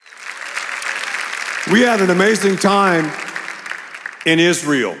We had an amazing time in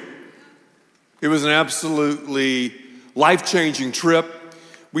Israel. It was an absolutely life-changing trip.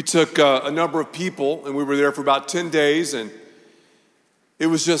 We took a number of people, and we were there for about 10 days, and it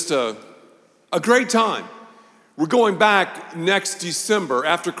was just a great time. We're going back next December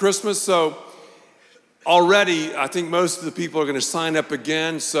after Christmas, so already I think most of the people are going to sign up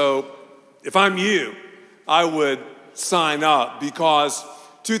again. So if I'm you, I would sign up because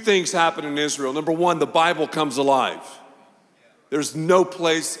two things happen in Israel. Number one, the Bible comes alive. There's no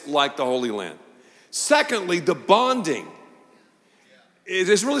place like the Holy Land. Secondly, the bonding. It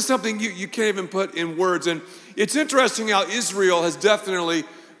is really something you can't even put in words. And it's interesting how Israel has definitely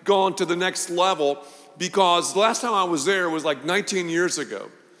gone to the next level, because the last time I was there was like 19 years ago.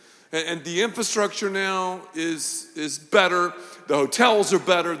 And the infrastructure now is better. The hotels are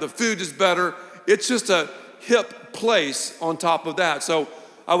better. The food is better. It's just a hip place on top of that. So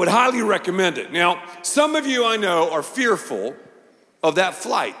I would highly recommend it. Now, some of you I know are fearful of that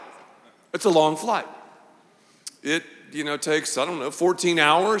flight. It's a long flight. It, takes, 14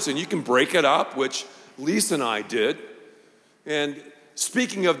 hours, and you can break it up, which Lisa and I did. And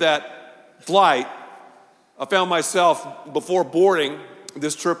speaking of that flight, I found myself before boarding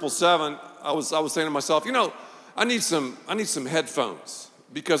this 777, I was saying to myself, I need some headphones,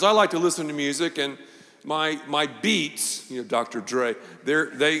 because I like to listen to music, and my Beats, Dr. Dre,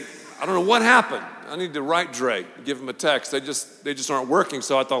 I don't know what happened. I need to write Dre, give him a text. They just aren't working.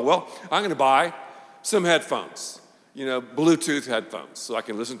 So I thought, well, I'm going to buy some headphones, Bluetooth headphones, so I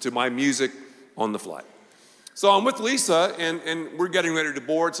can listen to my music on the flight. So I'm with Lisa, and we're getting ready to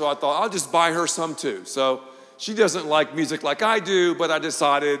board. So I thought I'll just buy her some too. So she doesn't like music like I do, but I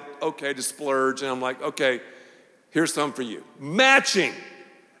decided, okay, to splurge. And I'm like, okay, here's some for you. Matching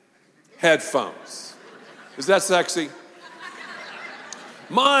headphones. Is that sexy?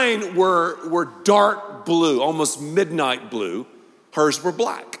 Mine were dark blue, almost midnight blue. Hers were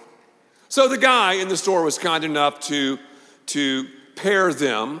black. So the guy in the store was kind enough to pair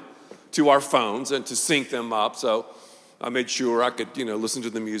them to our phones and to sync them up. So I made sure I could, listen to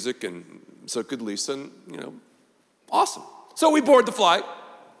the music, and so could Lisa, and, awesome. So we board the flight,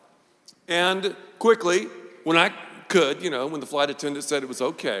 and quickly, when I could, when the flight attendant said it was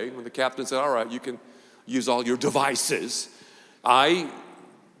okay, when the captain said, all right, you can use all your devices, I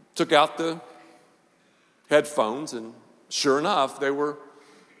took out the headphones, and sure enough, they were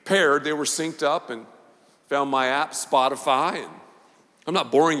paired, they were synced up, and found my app, Spotify, and I'm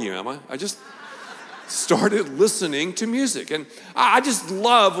not boring you, am I? I just started listening to music, and I just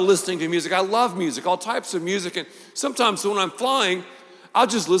love listening to music. I love music, all types of music, and sometimes when I'm flying, I'll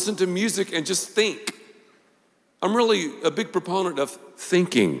just listen to music and just think. I'm really a big proponent of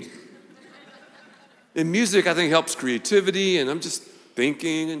thinking. And music, I think, helps creativity, and I'm just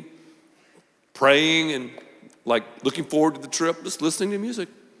thinking and praying and like looking forward to the trip, just listening to music.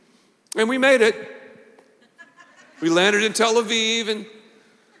 And we made it. We landed in Tel Aviv, and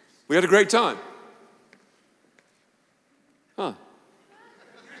we had a great time. Huh.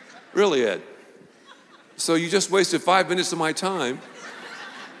 Really, Ed? So you just wasted 5 minutes of my time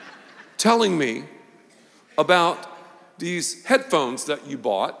telling me about these headphones that you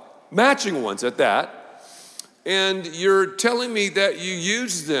bought, matching ones at that, and you're telling me that you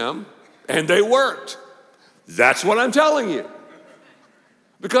used them and they worked. That's what I'm telling you.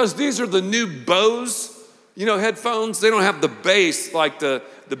 Because these are the new Bose, headphones. They don't have the bass like the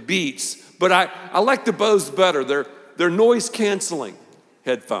Beats, but I like the Bose better. They're noise canceling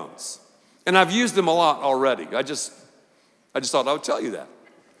headphones. And I've used them a lot already. I just thought I would tell you that.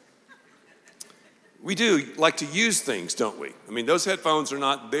 We do like to use things, don't we? I mean, those headphones are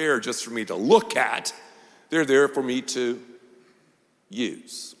not there just for me to look at. They're there for me to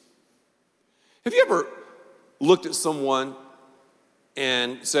use. Have you ever looked at someone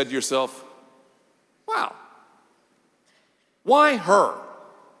and said to yourself, wow, why her?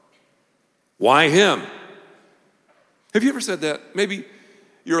 Why him? Have you ever said that? Maybe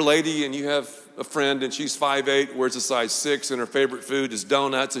you're a lady and you have a friend and she's 5'8", wears a size 6, and her favorite food is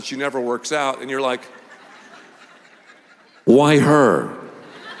donuts, and she never works out, and you're like, why her?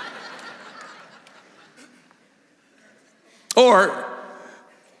 Or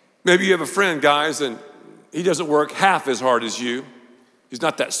maybe you have a friend, guys, and he doesn't work half as hard as you. He's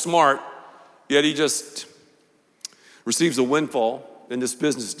not that smart, yet he just receives a windfall in this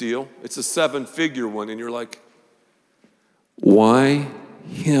business deal. It's a 7-figure one, and you're like, why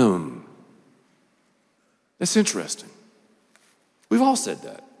him? That's interesting. We've all said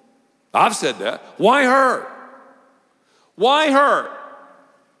that. I've said that. Why her? Why her?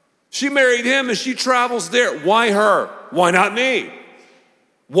 She married him and she travels there. Why her? Why not me?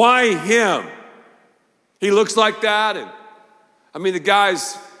 Why him? He looks like that, and I mean, the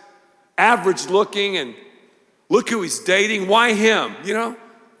guy's average looking, and look who he's dating. Why him? You know,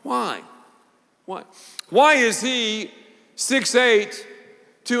 why? Why is he 6'8",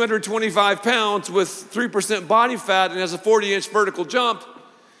 225 pounds with 3% body fat and has a 40-inch vertical jump,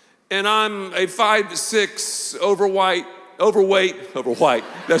 and I'm a 5'6", overweight.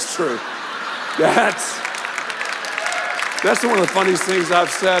 That's true. That's one of the funniest things I've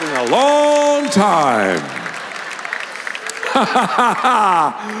said in a long time.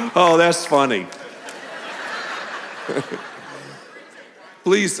 Oh, that's funny.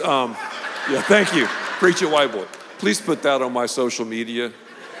 Please, yeah, thank you. Preach it, white boy. Please put that on my social media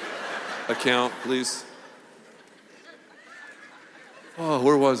account, please. Oh,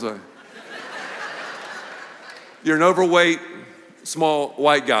 where was I? You're an overweight, small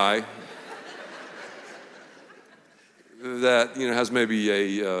white guy that, you know, has maybe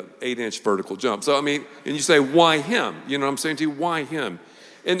a 8-inch vertical jump. So, I mean, and you say, why him? You know what I'm saying to you? Why him?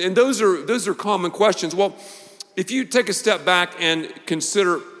 And those are common questions. Well, if you take a step back and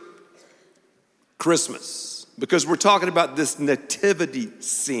consider Christmas, because we're talking about this nativity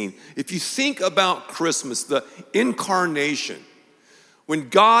scene. If you think about Christmas, the incarnation, when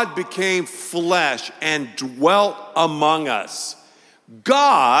God became flesh and dwelt among us,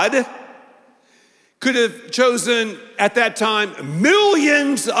 God could have chosen at that time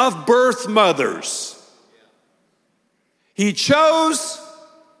millions of birth mothers. He chose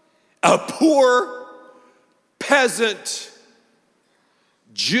a poor peasant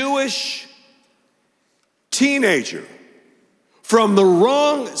Jewish teenager from the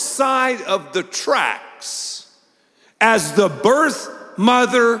wrong side of the tracks as the birth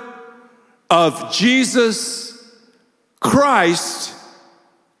mother of Jesus Christ.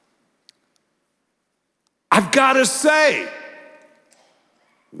 I've got to say,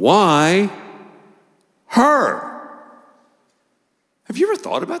 why her? Have you ever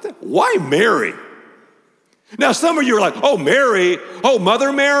thought about that? Why Mary? Now, some of you are like, oh, Mary, oh,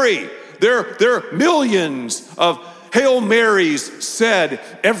 Mother Mary. There are millions of Hail Marys said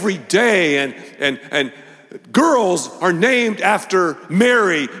every day, and girls are named after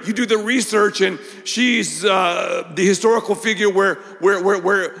Mary. You do the research, and she's the historical figure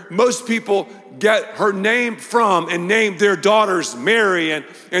where most people get her name from and named their daughters Mary. And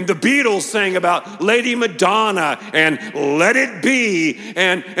the Beatles sang about Lady Madonna and Let It Be.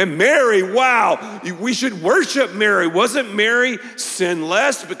 And Mary, wow, we should worship Mary. Wasn't Mary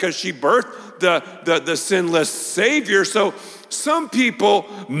sinless because she birthed the sinless Savior? So some people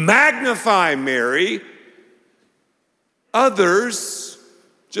magnify Mary. Others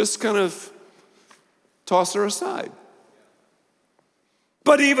just kind of toss her aside.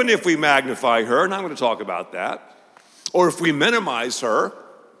 But even if we magnify her, and I'm going to talk about that, or if we minimize her,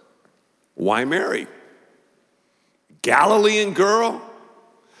 why Mary? Galilean girl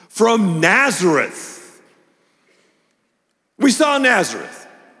from Nazareth. We saw Nazareth.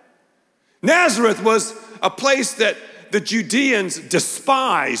 Nazareth was a place that the Judeans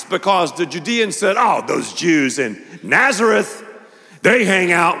despised because the Judeans said, oh, those Jews in Nazareth, they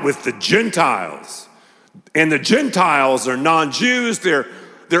hang out with the Gentiles. And the Gentiles are non-Jews, they're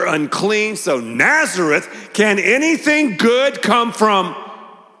unclean. So Nazareth, can anything good come from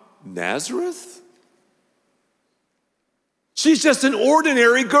Nazareth? She's just an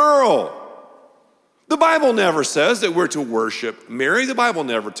ordinary girl. The Bible never says that we're to worship Mary. The Bible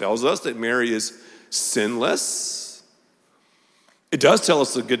never tells us that Mary is sinless. It does tell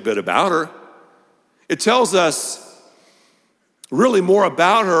us a good bit about her. It tells us really more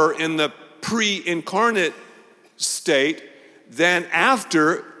about her in the pre-incarnate state than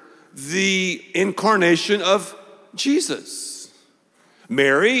after the incarnation of Jesus.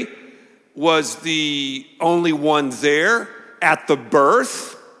 Mary was the only one there at the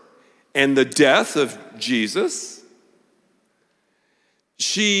birth and the death of Jesus.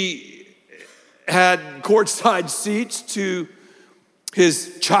 She had courtside seats to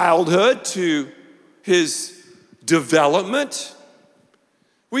his childhood, to his development.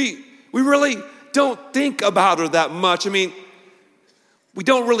 We really don't think about her that much. I mean, we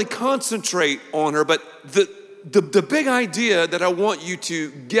don't really concentrate on her, but the big idea that I want you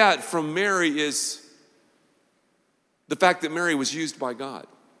to get from Mary is the fact that Mary was used by God.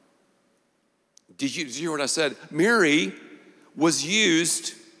 Did you hear what I said? Mary was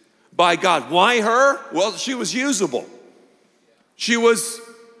used by God. Why her? Well, she was usable. She was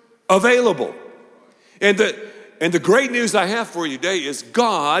available. And the great news I have for you today is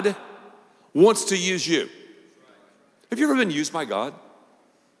God wants to use you. Have you ever been used by God?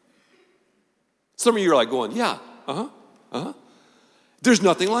 Some of you are like going, yeah, There's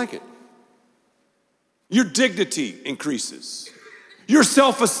nothing like it. Your dignity increases. Your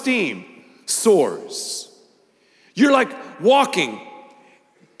self-esteem soars. You're like walking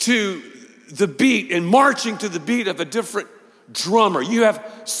to the beat and marching to the beat of a different drummer. You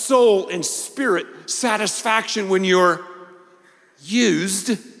have soul and spirit satisfaction when you're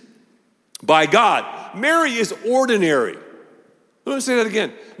used by God. Mary is ordinary. Let me say that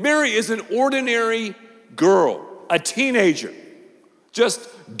again. Mary is an ordinary girl, a teenager, just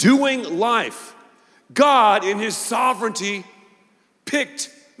doing life. God, in his sovereignty, picked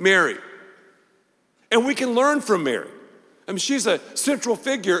Mary. And we can learn from Mary. I mean, she's a central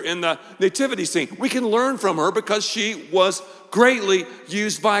figure in the nativity scene. We can learn from her because she was greatly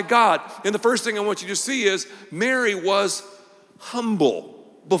used by God. And the first thing I want you to see is Mary was humble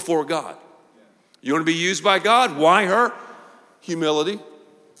before God. You want to be used by God? Why her? Humility.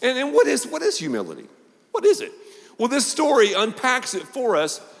 And what is humility? What is it? Well, this story unpacks it for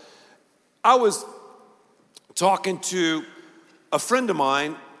us. I was talking to a friend of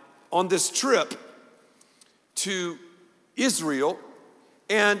mine on this trip to Israel,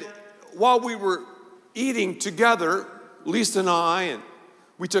 and while we were eating together, Lisa and I, and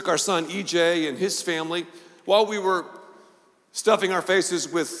we took our son EJ and his family, while we were stuffing our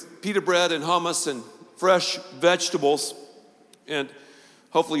faces with pita bread and hummus and fresh vegetables, and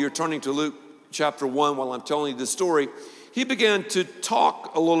hopefully you're turning to Luke chapter 1 while I'm telling you this story, he began to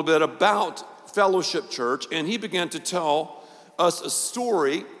talk a little bit about Fellowship Church, and he began to tell us a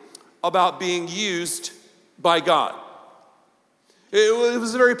story about being used by God. It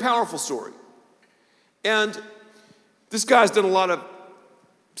was a very powerful story. And this guy's done a lot of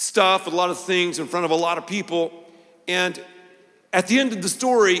stuff, a lot of things in front of a lot of people. And at the end of the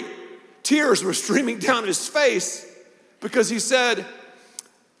story, tears were streaming down his face because he said,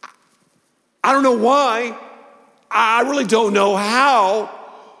 I don't know why, I really don't know how,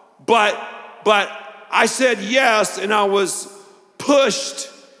 but I said yes, and I was pushed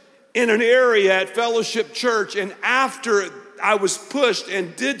in an area at Fellowship Church, and after I was pushed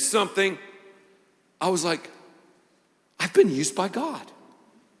and did something, I was like, I've been used by God.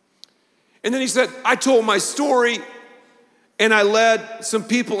 And then he said, I told my story, and I led some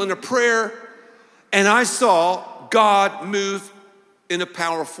people in a prayer, and I saw God move in a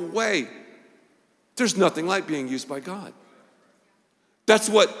powerful way. There's nothing like being used by God. That's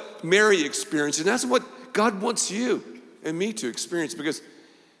what Mary experienced, and that's what God wants you and me to experience, because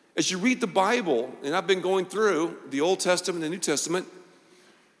as you read the Bible, and I've been going through the Old Testament and the New Testament,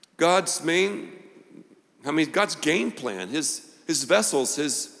 God's game plan, his vessels,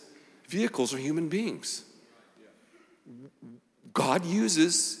 his vehicles are human beings. God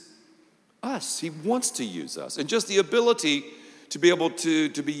uses us. He wants to use us. And just the ability to be able to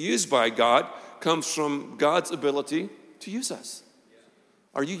be used by God comes from God's ability to use us.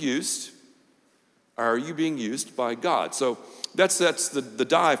 Are you used? Are you being used by God? So that's the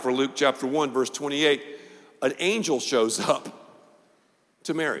dive for Luke chapter 1, verse 28. An angel shows up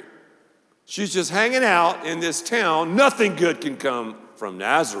to Mary. She's just hanging out in this town. Nothing good can come from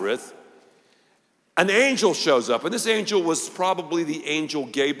Nazareth. An angel shows up, and this angel was probably the angel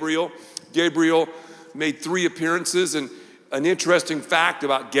Gabriel. Gabriel made 3 appearances, and an interesting fact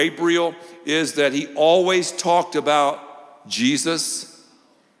about Gabriel is that he always talked about Jesus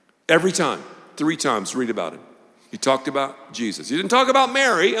every time. 3 times, read about him. He talked about Jesus. He didn't talk about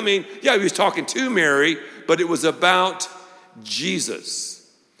Mary. I mean, yeah, he was talking to Mary, but it was about Jesus.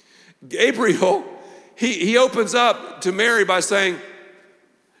 Gabriel, he opens up to Mary by saying,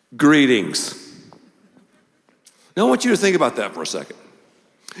 greetings. Now I want you to think about that for a second.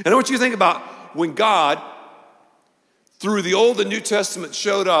 And I want you to think about when God, through the Old and New Testament,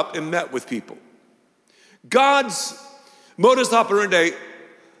 showed up and met with people. God's modus operandi,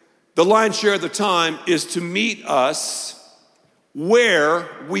 the lion's share of the time, is to meet us where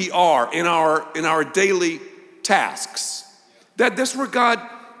we are in our daily tasks. That's where God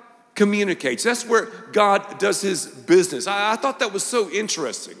communicates. That's where God does his business. I thought that was so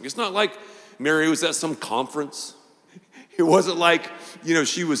interesting. It's not like Mary was at some conference. It wasn't like,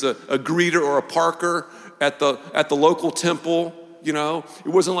 she was a greeter or a parker at the local temple, It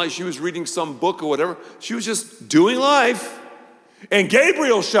wasn't like she was reading some book or whatever. She was just doing life. And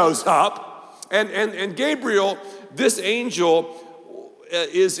Gabriel shows up, and Gabriel, this angel,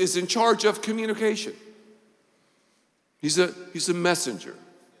 is in charge of communication. He's a messenger.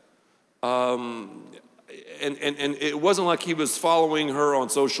 And it wasn't like he was following her on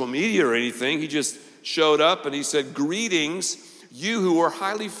social media or anything. He just showed up and he said, greetings, you who are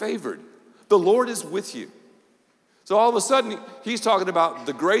highly favored. The Lord is with you. So all of a sudden, he's talking about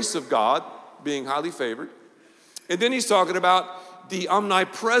the grace of God being highly favored. And then he's talking about the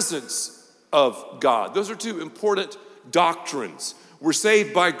omnipresence of God. Those are two important doctrines. We're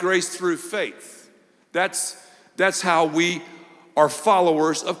saved by grace through faith. That's how we are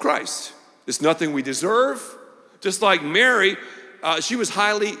followers of Christ. It's nothing we deserve. Just like Mary, she was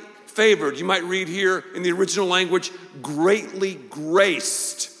highly favored. You might read here in the original language, greatly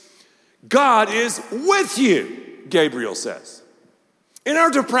graced. God is with you, Gabriel says. In our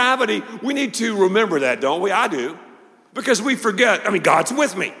depravity, we need to remember that, don't we? I do. Because we forget, God's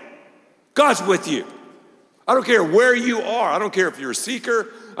with me. God's with you. I don't care where you are. I don't care if you're a seeker.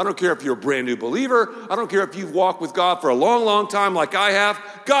 I don't care if you're a brand new believer. I don't care if you've walked with God for a long, long time like I have.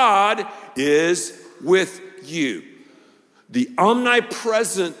 God is with you. The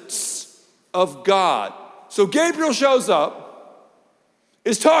omnipresence of God. So Gabriel shows up,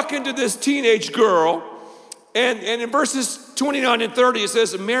 is talking to this teenage girl, and in verses 29 and 30 it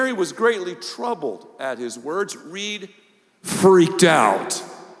says, Mary was greatly troubled at his words. Read, freaked out.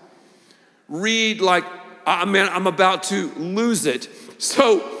 Read like, I'm about to lose it.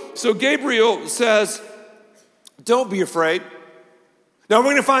 So Gabriel says, don't be afraid. Now we're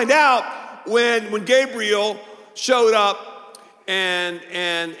going to find out when Gabriel showed up and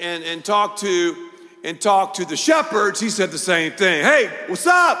talked to the shepherds, he said the same thing. Hey, what's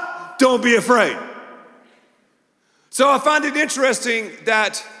up? Don't be afraid. So I find it interesting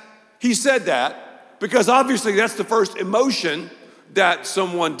that he said that, because obviously that's the first emotion that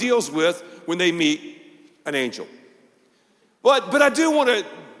someone deals with when they meet an angel. But I do want to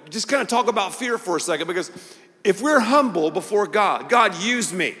just kind of talk about fear for a second, because if we're humble before God, God,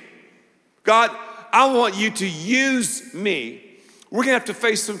 use me. God, I want you to use me. We're going to have to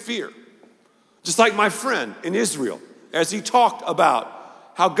face some fear. Just like my friend in Israel, as he talked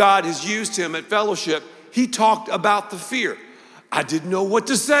about how God has used him at fellowship, he talked about the fear. I didn't know what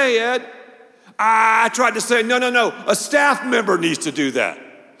to say, Ed. I tried to say, no, a staff member needs to do that.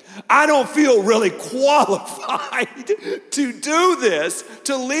 I don't feel really qualified to do this,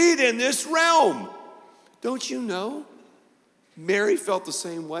 to lead in this realm. Don't you know? Mary felt the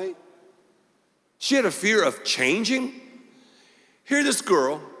same way. She had a fear of changing. Here this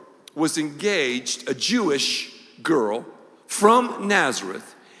girl was engaged, a Jewish girl from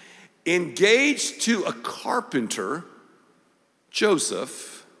Nazareth, engaged to a carpenter,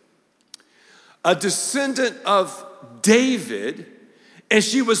 Joseph, a descendant of David, and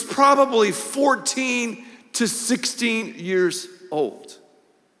she was probably 14 to 16 years old.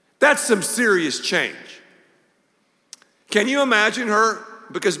 That's some serious change. Can you imagine her?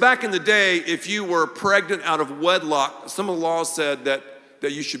 Because back in the day, if you were pregnant out of wedlock, some of the laws said that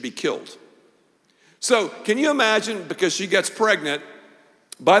you should be killed. So can you imagine, because she gets pregnant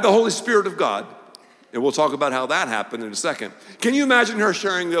by the Holy Spirit of God, and we'll talk about how that happened in a second. Can you imagine her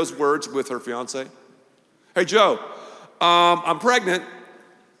sharing those words with her fiance? Hey, Joe, I'm pregnant.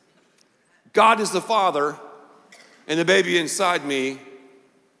 God is the Father, and the baby inside me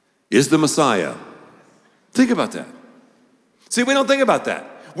is the Messiah. Think about that. See, we don't think about that.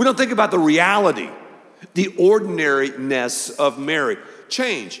 We don't think about the reality, the ordinariness of Mary.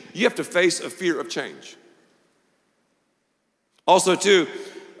 Change. You have to face a fear of change. Also, too,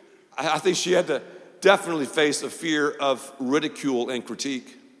 I think she had to definitely face a fear of ridicule and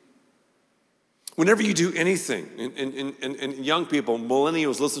critique. Whenever you do anything, and young people,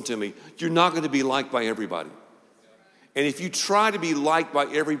 millennials, listen to me, you're not going to be liked by everybody. And if you try to be liked by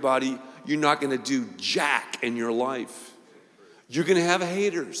everybody, you're not going to do jack in your life. You're going to have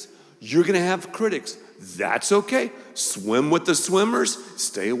haters. You're going to have critics. That's okay. Swim with the swimmers.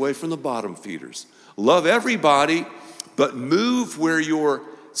 Stay away from the bottom feeders. Love everybody, but move where you're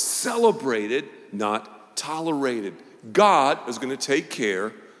celebrated, not tolerated. God is going to take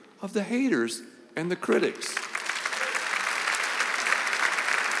care of the haters and the critics.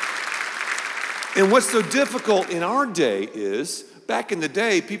 And what's so difficult in our day is, back in the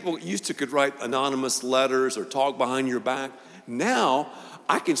day, people could write anonymous letters or talk behind your back. Now,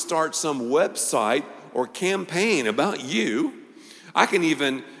 I can start some website or campaign about you. I can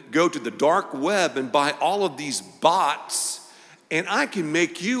even go to the dark web and buy all of these bots, and I can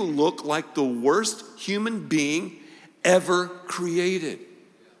make you look like the worst human being ever created.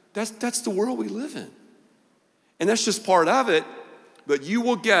 That's the world we live in. And that's just part of it, but you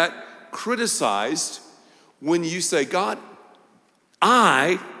will get criticized when you say, God,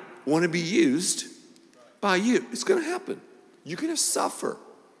 I want to be used by you. It's going to happen. You're going to suffer.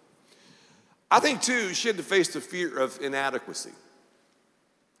 I think, too, she had to face the fear of inadequacy.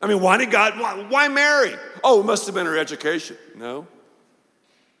 Why Mary? Oh, it must have been her education. No.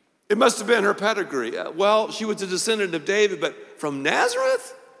 It must have been her pedigree. Well, she was a descendant of David, but from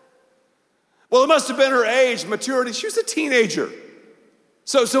Nazareth? Well, it must have been her age, maturity. She was a teenager.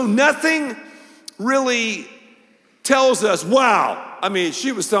 So nothing really tells us, wow, I mean,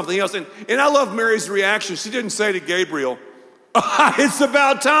 she was something else. And I love Mary's reaction. She didn't say to Gabriel, it's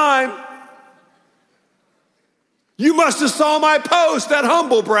about time. You must have saw my post, that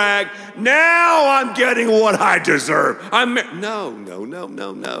humble brag. Now I'm getting what I deserve.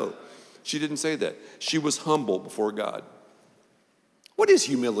 No. She didn't say that. She was humble before God. What is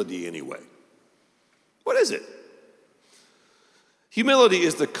humility anyway? What is it? Humility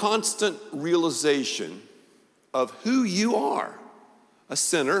is the constant realization of who you are, a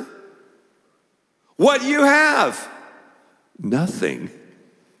sinner, what you have, nothing,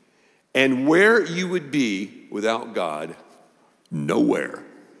 and where you would be without God, nowhere.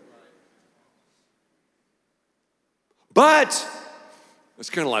 But it's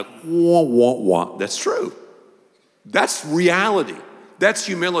kind of like, wah, wah, wah. That's true. That's reality. That's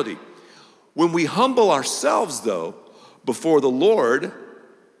humility. When we humble ourselves, though, before the Lord,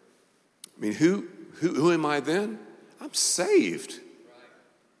 I mean, who am I then? I'm saved.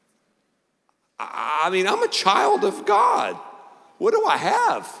 I mean, I'm a child of God. What do I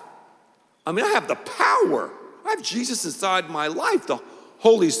have? I mean, I have the power. I have Jesus inside my life, the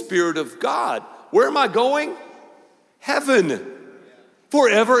Holy Spirit of God. Where am I going? Heaven.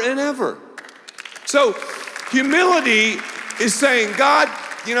 Forever and ever. So humility is saying, God,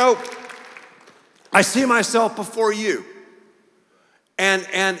 you know, I see myself before you. And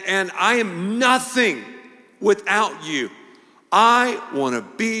I am nothing without you. I want to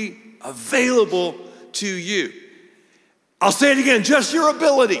be available to you. I'll say it again, just your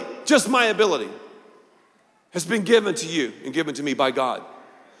ability, just my ability has been given to you and given to me by God.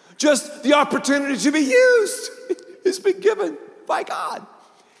 Just the opportunity to be used has been given by God.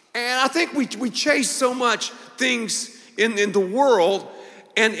 And I think we chase so much things in the world,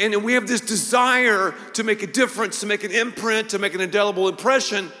 and we have this desire to make a difference, to make an imprint, to make an indelible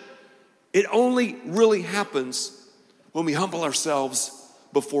impression. It only really happens when we humble ourselves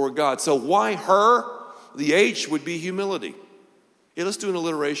before God. So why her? The H would be humility. Yeah, let's do an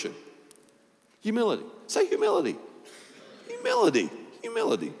alliteration. Humility. Say humility. Humility.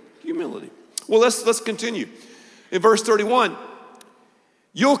 Humility. Humility. Well, let's continue. In verse 31,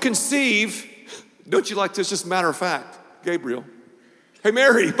 you'll conceive, don't you like this? Just matter of fact, Gabriel. Hey,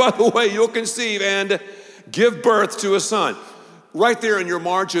 Mary, by the way, you'll conceive and give birth to a son. Right there in your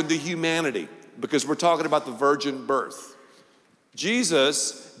margin, the humanity, because we're talking about the virgin birth.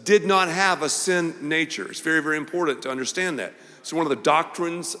 Jesus did not have a sin nature. It's very, very important to understand that. It's one of the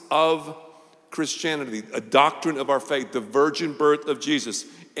doctrines of Christianity, a doctrine of our faith, the virgin birth of Jesus.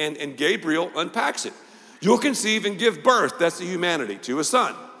 And Gabriel unpacks it. You'll conceive and give birth, that's the humanity, to a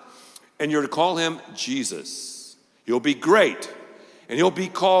son. And you're to call him Jesus. He'll be great. And he'll be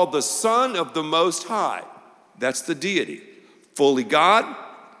called the Son of the Most High. That's the deity. Fully God,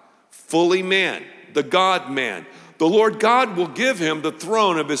 fully man, the God-man. The Lord God will give him the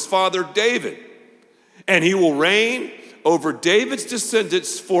throne of his father David. And he will reign over David's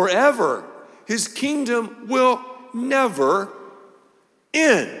descendants forever. His kingdom will never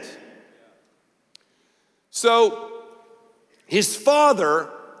end. So, his father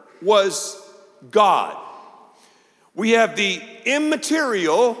was God. We have the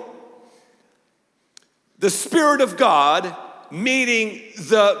immaterial, the Spirit of God, meeting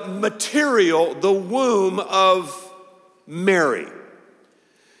the material, the womb of Mary.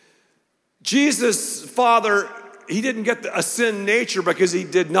 Jesus' father, he didn't get a sin nature because he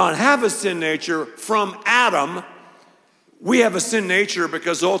did not have a sin nature from Adam. We have a sin nature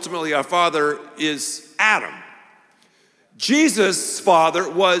because ultimately our father is Adam. Jesus'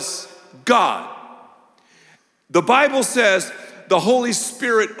 father was God. The Bible says the Holy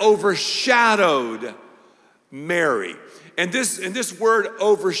Spirit overshadowed Mary. And this word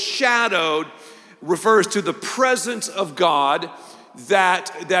overshadowed refers to the presence of God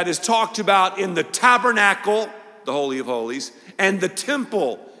that is talked about in the tabernacle, the Holy of Holies, and the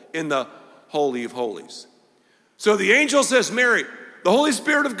temple in the Holy of Holies. So the angel says, Mary, the Holy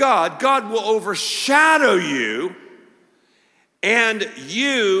Spirit of God, God will overshadow you, and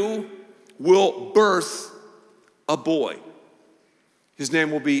you will birth a boy. His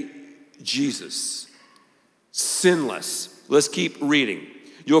name will be Jesus, sinless. Let's keep reading.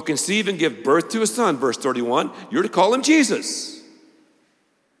 You'll conceive and give birth to a son, verse 31. You're to call him Jesus.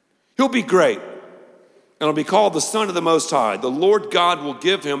 He'll be great, and he'll be called the Son of the Most High. The Lord God will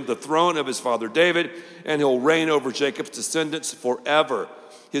give him the throne of his father David, and he'll reign over Jacob's descendants forever.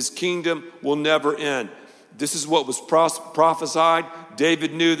 His kingdom will never end. This is what was prophesied.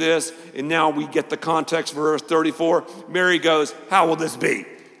 David knew this, and now we get the context for verse 34. Mary goes, how will this be?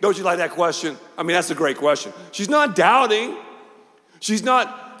 Don't you like that question? I mean, that's a great question. She's not doubting. She's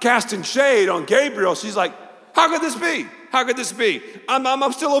not casting shade on Gabriel. She's like, how could this be? How could this be?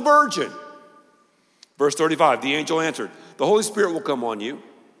 I'm still a virgin. Verse 35, the angel answered, the Holy Spirit will come on you,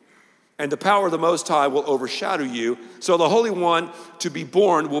 and the power of the Most High will overshadow you. So the Holy One to be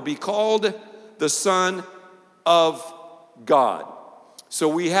born will be called the Son of God. So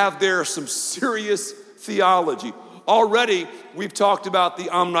we have there some serious theology. Already we've talked about the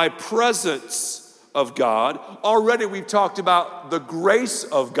omnipresence of God. Already we've talked about the grace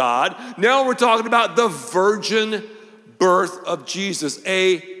of God. Now we're talking about the virgin birth of Jesus,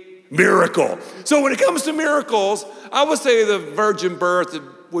 a miracle. So when it comes to miracles, I would say the virgin birth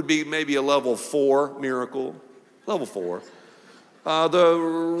would be maybe a level 4 miracle. Level 4. The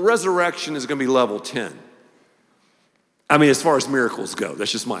resurrection is going to be level 10. I mean, as far as miracles go,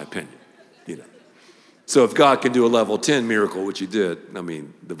 that's just my opinion, you know. So if God can do a level 10 miracle, which he did, I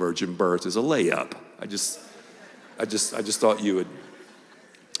mean, the virgin birth is a layup. I just thought you would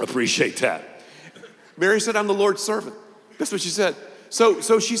appreciate that. Mary said, I'm the Lord's servant. That's what she said.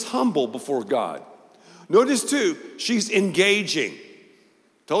 So she's humble before God. Notice too, she's engaging.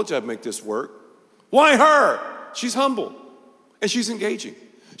 Told you I'd make this work. Why her? She's humble and she's engaging.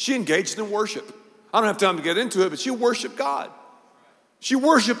 She engaged in worship. I don't have time to get into it, but she worshiped God. She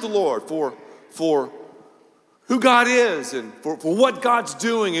worshiped the Lord for who God is and for what God's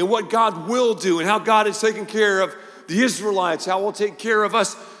doing and what God will do and how God is taking care of the Israelites, how he'll take care of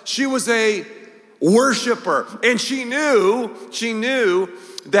us. She was a worshiper, and she knew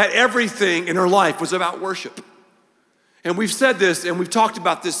that everything in her life was about worship. And we've said this and we've talked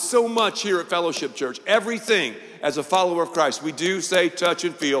about this so much here at Fellowship Church. Everything as a follower of Christ, we do, say, touch,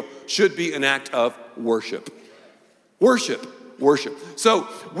 and feel should be an act of worship. Worship. So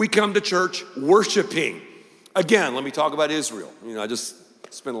we come to church worshiping. Again, let me talk about Israel. You know, I just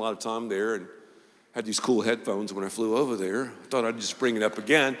spent a lot of time there and had these cool headphones when I flew over there. I thought I'd just bring it up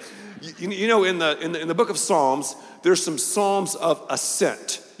again. You know, in the book of Psalms, there's some Psalms of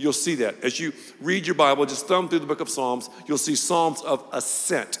ascent. You'll see that. As you read your Bible, just thumb through the book of Psalms, you'll see Psalms of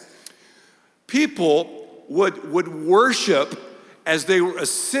ascent. People would worship as they were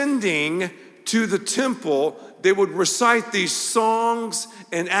ascending to the temple. They would recite these songs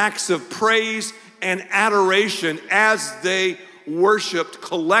and acts of praise and adoration as they worshiped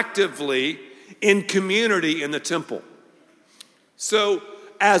collectively in community in the temple. So,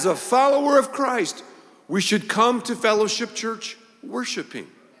 as a follower of Christ, we should come to Fellowship Church worshiping.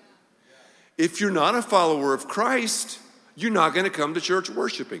 If you're not a follower of Christ, you're not going to come to church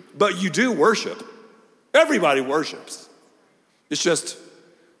worshiping. But you do worship. Everybody worships. It's just,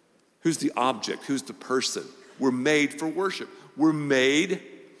 who's the object? Who's the person? We're made for worship. We're made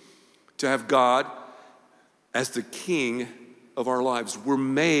to have God as the King of our lives. We're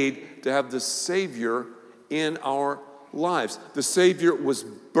made to have the Savior in our lives. The Savior was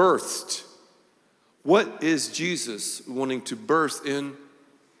birthed. What is Jesus wanting to birth in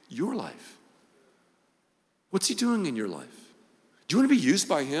your life? What's he doing in your life? Do you want to be used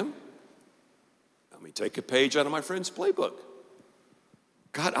by him? Let me take a page out of my friend's playbook.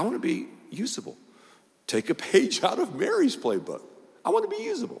 God, I want to be usable. Take a page out of Mary's playbook. I want to be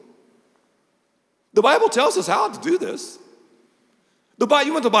usable. The Bible tells us how to do this. You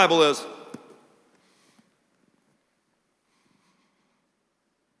know what the Bible is?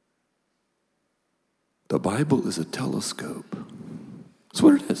 The Bible is a telescope. That's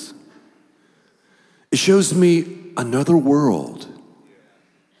what it is. It shows me another world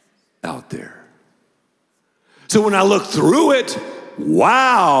out there. So when I look through it,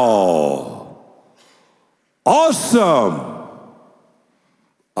 wow, awesome,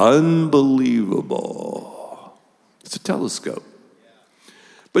 unbelievable. It's a telescope.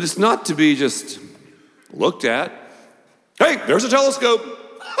 But it's not to be just looked at. Hey, there's a telescope.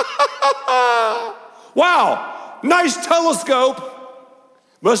 Wow, nice telescope.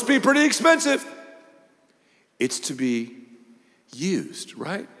 Must be pretty expensive. It's to be used,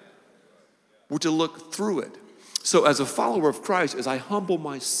 right? We're to look through it. So as a follower of Christ, as I humble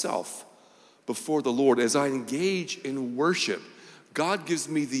myself before the Lord, as I engage in worship, God gives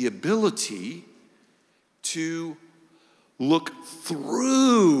me the ability to look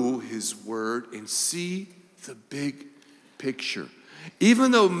through his word and see the big picture.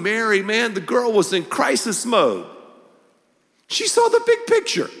 Even though Mary, man, the girl was in crisis mode, she saw the big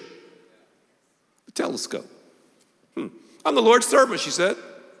picture. The telescope. I'm the Lord's servant, she said.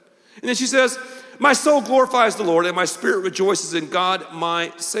 And then she says, my soul glorifies the Lord, and my spirit rejoices in God,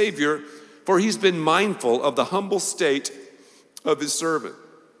 my Savior, for he's been mindful of the humble state of his servant.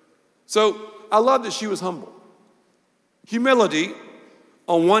 So I love that she was humble. Humility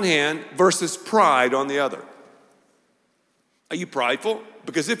on one hand versus pride on the other. Are you prideful?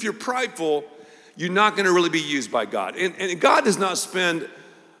 Because if you're prideful, you're not going to really be used by God. And God does not spend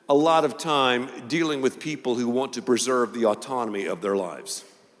a lot of time dealing with people who want to preserve the autonomy of their lives.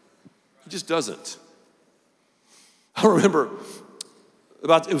 He just doesn't. I remember it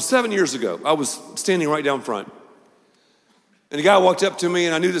was 7 years ago. I was standing right down front. And a guy walked up to me,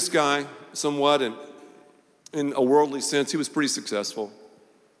 and I knew this guy somewhat, and in a worldly sense, he was pretty successful.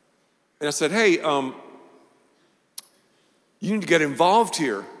 And I said, hey, you need to get involved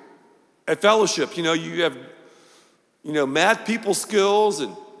here at Fellowship. You know, you have, mad people skills,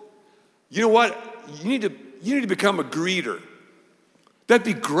 and you know what? You need to become a greeter. That'd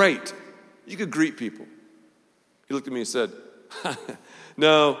be great. You could greet people. He looked at me and said,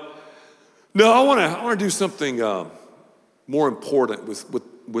 no, I want to do something more important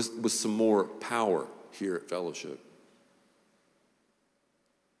with some more power here at Fellowship.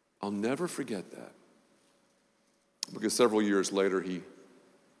 I'll never forget that. Because several years later, he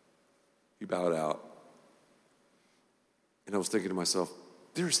bowed out. And I was thinking to myself,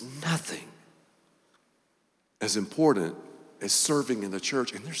 there's nothing as important as serving in the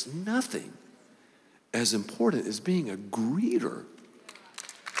church, and there's nothing as important as being a greeter.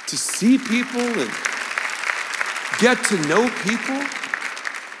 To see people and get to know people.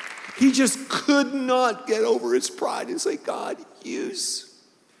 He just could not get over his pride and say, God, use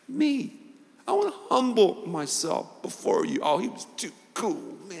me. I want to humble myself before you. Oh, he was too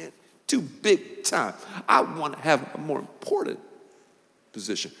cool, man. Too big time. I want to have a more important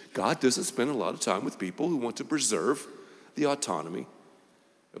position. God doesn't spend a lot of time with people who want to preserve the autonomy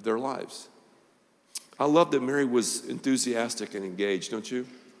of their lives. I love that Mary was enthusiastic and engaged, don't you?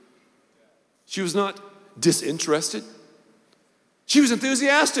 She was not disinterested. She was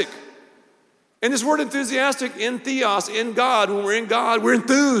enthusiastic. And this word enthusiastic, in theos, in God, when we're in God, we're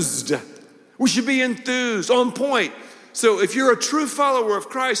enthused. We should be enthused, on point. So if you're a true follower of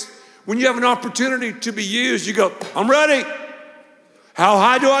Christ, when you have an opportunity to be used, you go, I'm ready. How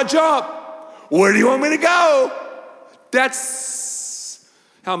high do I jump? Where do you want me to go? That's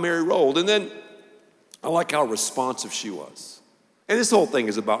how Mary rolled. And then I like how responsive she was. And this whole thing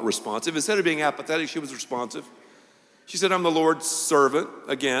is about responsive. Instead of being apathetic, she was responsive. She said, I'm the Lord's servant,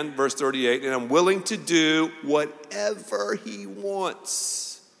 again, verse 38, and I'm willing to do whatever he wants.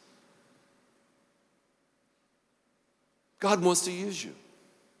 God wants to use you.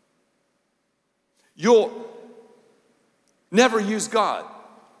 You'll never use God.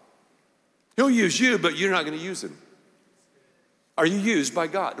 He'll use you, but you're not going to use him. Are you used by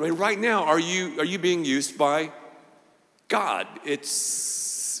God? I mean, right now, are you being used by God?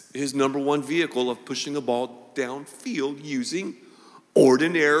 It's his number one vehicle of pushing a ball downfield using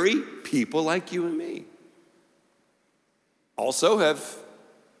ordinary people like you and me. Also, have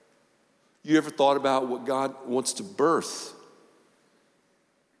you ever thought about what God wants to birth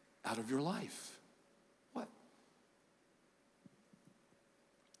out of your life? What?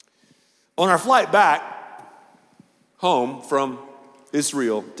 On our flight back home from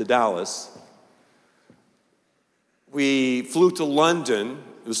Israel to Dallas, we flew to London.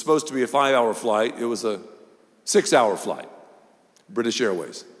 It was supposed to be a 5-hour flight. It was a 6-hour flight, British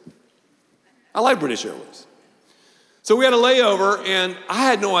Airways. I like British Airways. So we had a layover, and I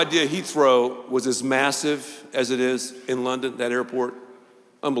had no idea Heathrow was as massive as it is in London, that airport.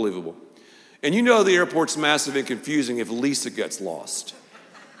 Unbelievable. And you know the airport's massive and confusing if Lisa gets lost.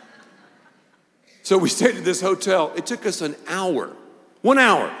 So we stayed at this hotel. It took us 1 hour,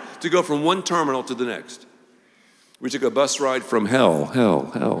 to go from one terminal to the next. We took a bus ride from hell.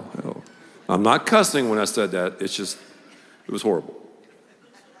 I'm not cussing when I said that. It was horrible.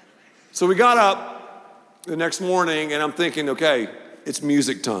 So we got up the next morning, and I'm thinking, okay, it's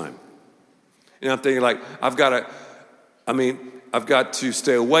music time. And I'm thinking, I've got to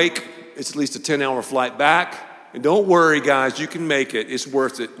stay awake. It's at least a 10-hour flight back. And don't worry, guys, you can make it. It's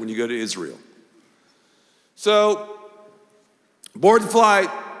worth it when you go to Israel. So, board the flight.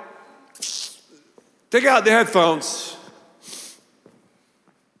 Take out the headphones.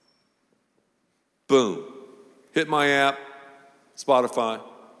 Boom. Hit my app, Spotify.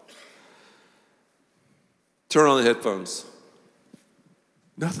 Turn on the headphones.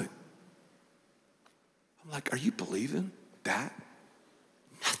 Nothing. I'm like, are you believing that?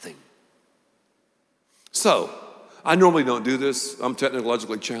 Nothing. So, I normally don't do this. I'm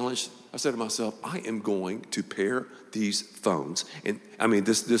technologically challenged. I said to myself, I am going to pair these phones,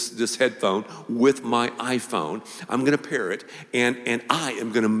 this headphone with my iPhone. I'm going to pair it, and I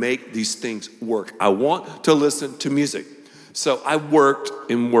am going to make these things work. I want to listen to music. So I worked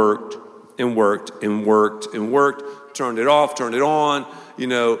turned it off, turned it on,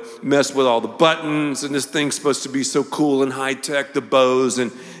 messed with all the buttons, and this thing's supposed to be so cool and high tech, the bows,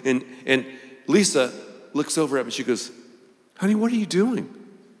 and Lisa looks over at me, she goes, honey, what are you doing?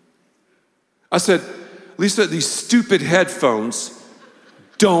 I said, Lisa, these stupid headphones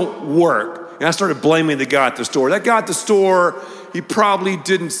don't work. And I started blaming the guy at the store. That guy at the store, he probably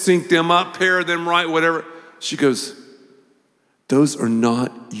didn't sync them up, pair them right, whatever. She goes, those are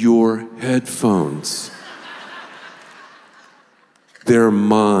not your headphones. They're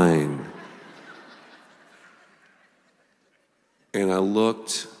mine. And I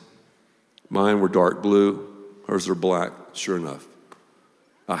looked. Mine were dark blue. Hers are black. Sure enough,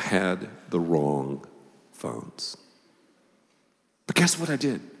 I had the wrong phones. But guess what I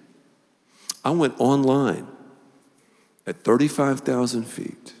did? I went online at 35,000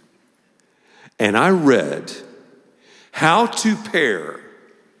 feet and I read how to pair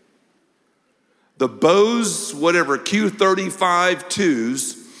the Bose, whatever,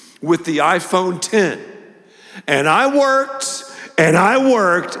 Q35-2s with the iPhone 10. And I worked and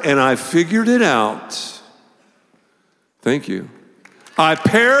I figured it out. Thank you. I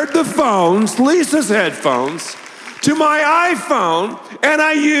paired the phones, Lisa's headphones, to my iPhone, and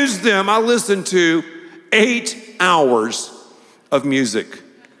I used them. I listened to 8 hours of music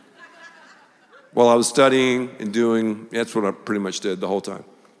while I was studying and doing, that's what I pretty much did the whole time.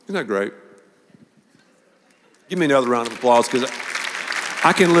 Isn't that great? Give me another round of applause, because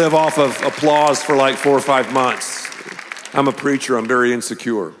I can live off of applause for like 4 or 5 months. I'm a preacher, I'm very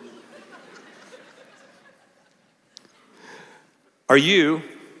insecure. Are you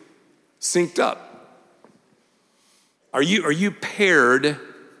synced up? Are you paired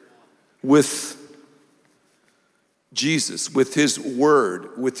with Jesus, with his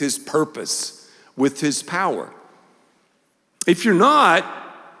word, with his purpose, with his power? If you're not,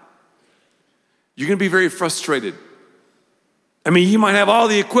 you're going to be very frustrated. I mean, you might have all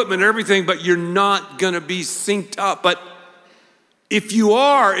the equipment and everything, but you're not going to be synced up. But if you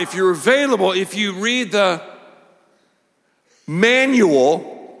are, if you're available, if you read the manual,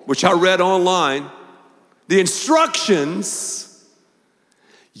 which I read online, the instructions,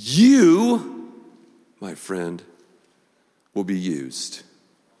 you, my friend, will be used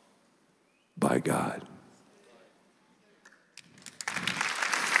by God.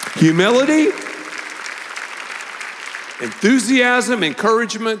 Humility, enthusiasm,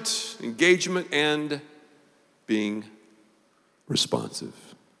 encouragement, engagement, and being responsive.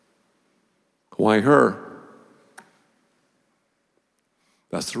 Why her?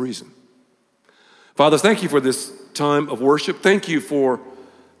 That's the reason. Father, thank you for this time of worship. Thank you for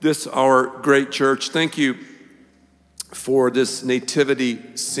this, our great church. Thank you for this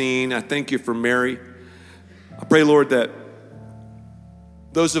nativity scene. I thank you for Mary. I pray, Lord, that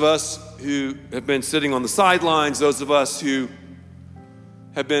those of us who have been sitting on the sidelines, those of us who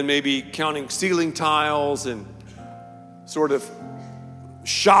have been maybe counting ceiling tiles and sort of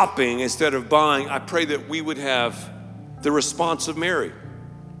shopping instead of buying, I pray that we would have the response of Mary.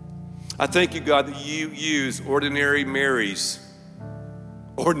 I thank you, God, that you use ordinary Marys,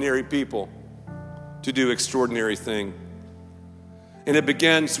 ordinary people, to do extraordinary things. And it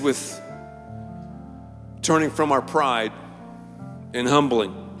begins with turning from our pride and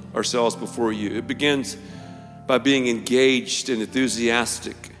humbling ourselves before you. It begins by being engaged and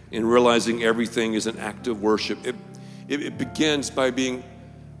enthusiastic and realizing everything is an act of worship. It begins by being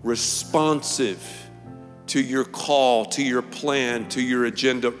responsive to your call, to your plan, to your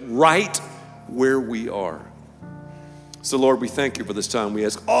agenda, right where we are. So, Lord, we thank you for this time. We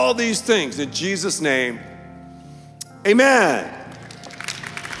ask all these things in Jesus' name. Amen.